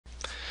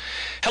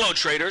Hello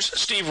traders,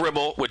 Steve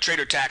Ribble with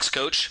Trader Tax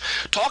Coach,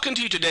 talking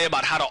to you today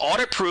about how to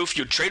audit-proof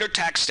your trader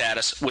tax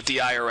status with the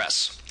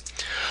IRS.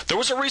 There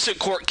was a recent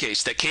court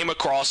case that came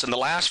across in the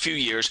last few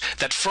years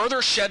that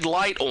further shed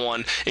light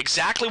on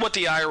exactly what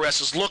the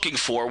IRS is looking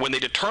for when they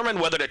determine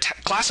whether to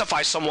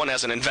classify someone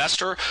as an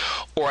investor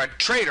or a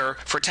trader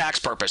for tax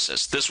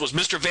purposes. This was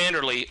Mr.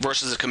 Vanderlee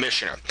versus a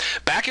commissioner.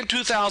 Back in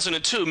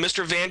 2002,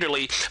 Mr.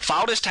 Vanderlee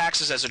filed his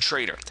taxes as a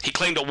trader. He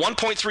claimed a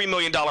 $1.3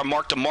 million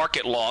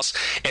mark-to-market loss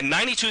and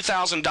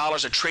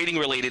 $92,000 of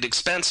trading-related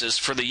expenses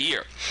for the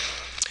year.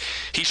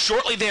 He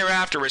shortly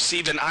thereafter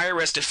received an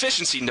IRS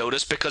deficiency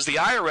notice because the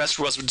IRS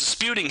was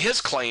disputing his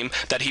claim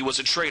that he was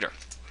a trader.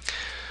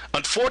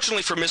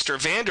 Unfortunately for Mr.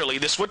 Vanderlee,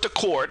 this went to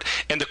court,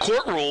 and the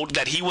court ruled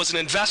that he was an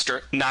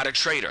investor, not a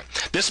trader.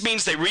 This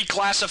means they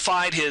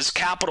reclassified his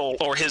capital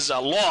or his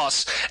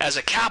loss as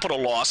a capital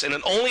loss, and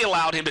it only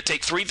allowed him to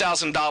take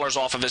 $3,000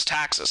 off of his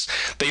taxes.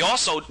 They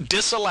also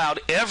disallowed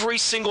every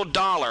single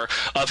dollar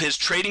of his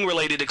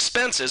trading-related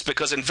expenses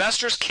because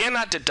investors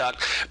cannot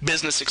deduct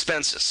business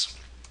expenses.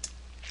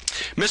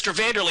 Mr.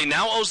 Vanderlee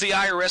now owes the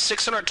IRS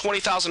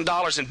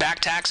 $620,000 in back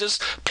taxes,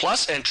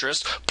 plus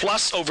interest,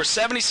 plus over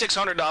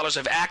 $7,600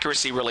 of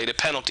accuracy-related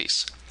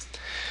penalties.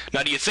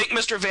 Now, do you think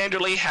Mr.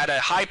 Vanderlee had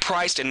a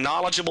high-priced and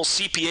knowledgeable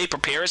CPA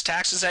prepare his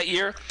taxes that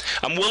year?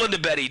 I'm willing to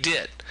bet he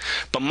did.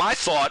 But my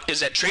thought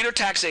is that trader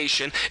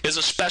taxation is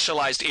a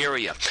specialized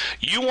area.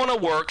 You want to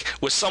work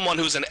with someone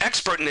who's an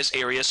expert in this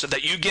area so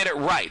that you get it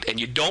right and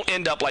you don't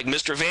end up like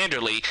Mr.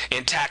 Vanderlee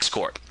in tax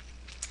court.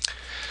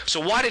 So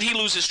why did he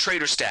lose his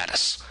trader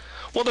status?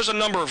 Well, there's a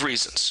number of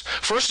reasons.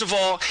 First of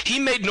all, he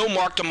made no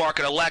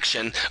mark-to-market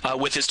election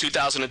with his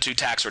 2002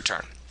 tax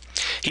return.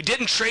 He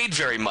didn't trade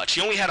very much.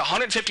 He only had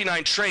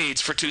 159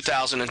 trades for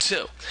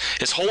 2002.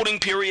 His holding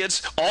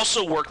periods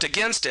also worked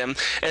against him,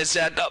 as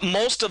that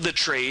most of the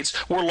trades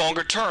were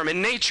longer term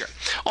in nature.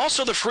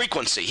 Also the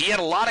frequency. He had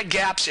a lot of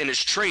gaps in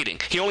his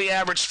trading. He only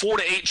averaged 4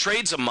 to 8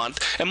 trades a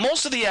month, and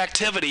most of the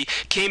activity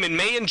came in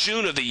May and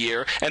June of the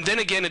year, and then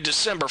again in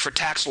December for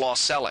tax loss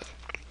selling.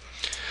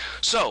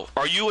 So,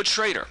 are you a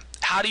trader?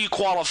 How do you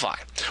qualify?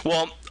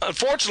 Well,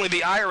 unfortunately,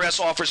 the IRS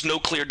offers no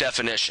clear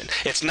definition.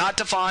 It's not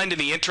defined in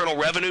the Internal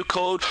Revenue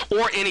Code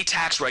or any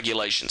tax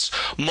regulations.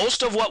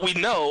 Most of what we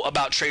know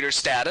about trader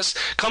status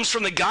comes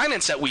from the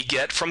guidance that we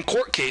get from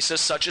court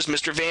cases such as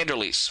Mr.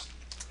 Vanderlee's.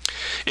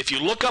 If you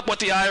look up what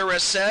the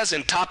IRS says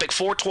in topic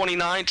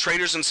 429,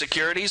 traders and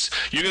securities,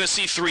 you're going to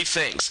see 3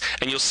 things.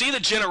 And you'll see the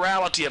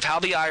generality of how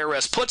the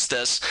IRS puts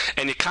this,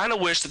 and you kind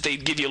of wish that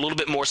they'd give you a little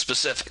bit more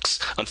specifics.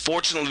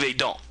 Unfortunately, they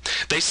don't.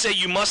 They say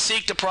you must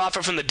seek to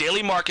profit from the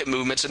daily market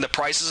movements and the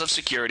prices of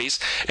securities,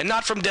 and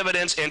not from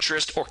dividends,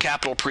 interest, or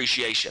capital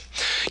appreciation.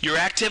 Your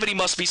activity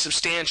must be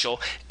substantial,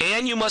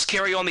 and you must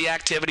carry on the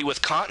activity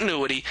with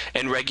continuity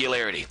and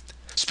regularity.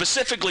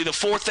 Specifically, the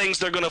 4 things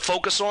they're going to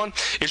focus on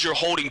is your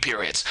holding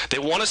periods. They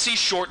want to see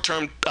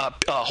short-term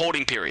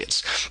holding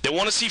periods. They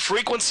want to see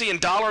frequency and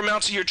dollar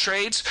amounts of your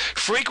trades.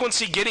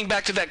 Frequency, getting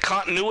back to that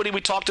continuity we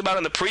talked about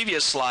in the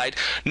previous slide.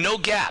 No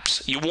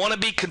gaps. You want to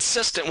be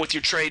consistent with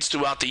your trades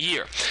throughout the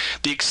year.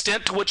 The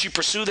extent to which you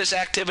pursue this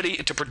activity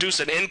to produce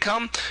an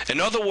income.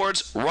 In other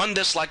words, run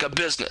this like a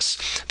business.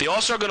 They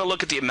also are going to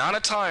look at the amount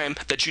of time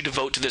that you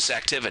devote to this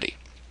activity.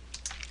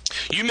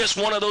 You miss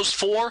one of those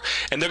 4,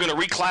 and they're going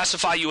to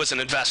reclassify you as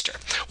an investor.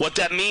 What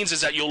that means is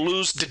that you'll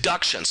lose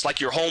deductions like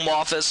your home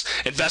office,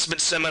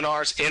 investment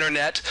seminars,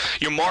 internet.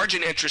 Your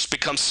margin interest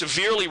becomes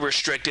severely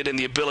restricted in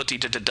the ability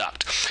to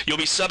deduct. You'll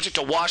be subject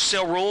to wash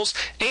sale rules,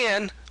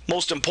 and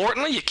most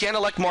importantly, you can't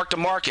elect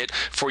mark-to-market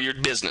for your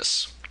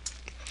business.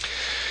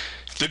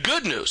 The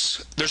good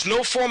news, there's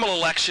no formal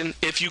election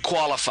if you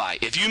qualify.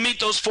 If you meet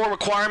those 4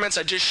 requirements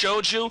I just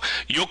showed you,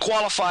 you'll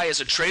qualify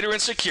as a trader in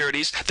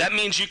securities. That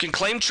means you can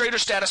claim trader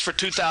status for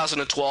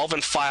 2012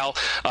 and file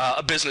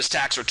a business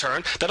tax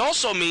return. That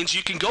also means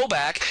you can go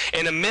back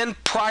and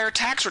amend prior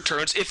tax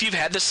returns if you've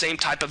had the same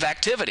type of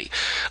activity.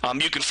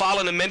 You can file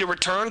an amended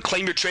return,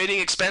 claim your trading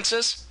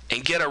expenses,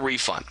 and get a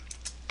refund.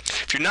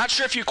 If you're not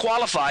sure if you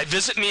qualify,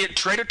 visit me at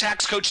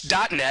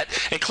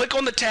TraderTaxCoach.net and click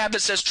on the tab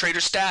that says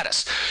Trader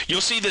Status. You'll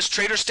see this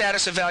Trader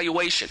Status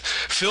evaluation.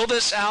 Fill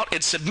this out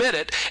and submit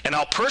it, and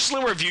I'll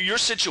personally review your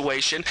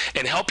situation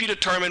and help you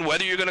determine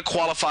whether you're going to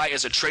qualify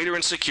as a trader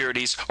in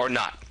securities or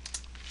not.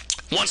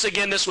 Once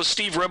again, this was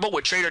Steve Ribble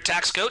with Trader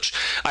Tax Coach.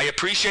 I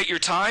appreciate your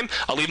time.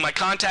 I'll leave my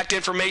contact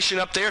information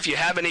up there. If you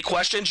have any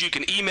questions, you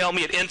can email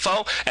me at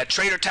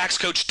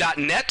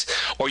info@TraderTaxCoach.net,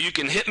 or you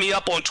can hit me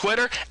up on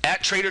Twitter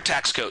at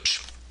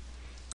TraderTaxCoach.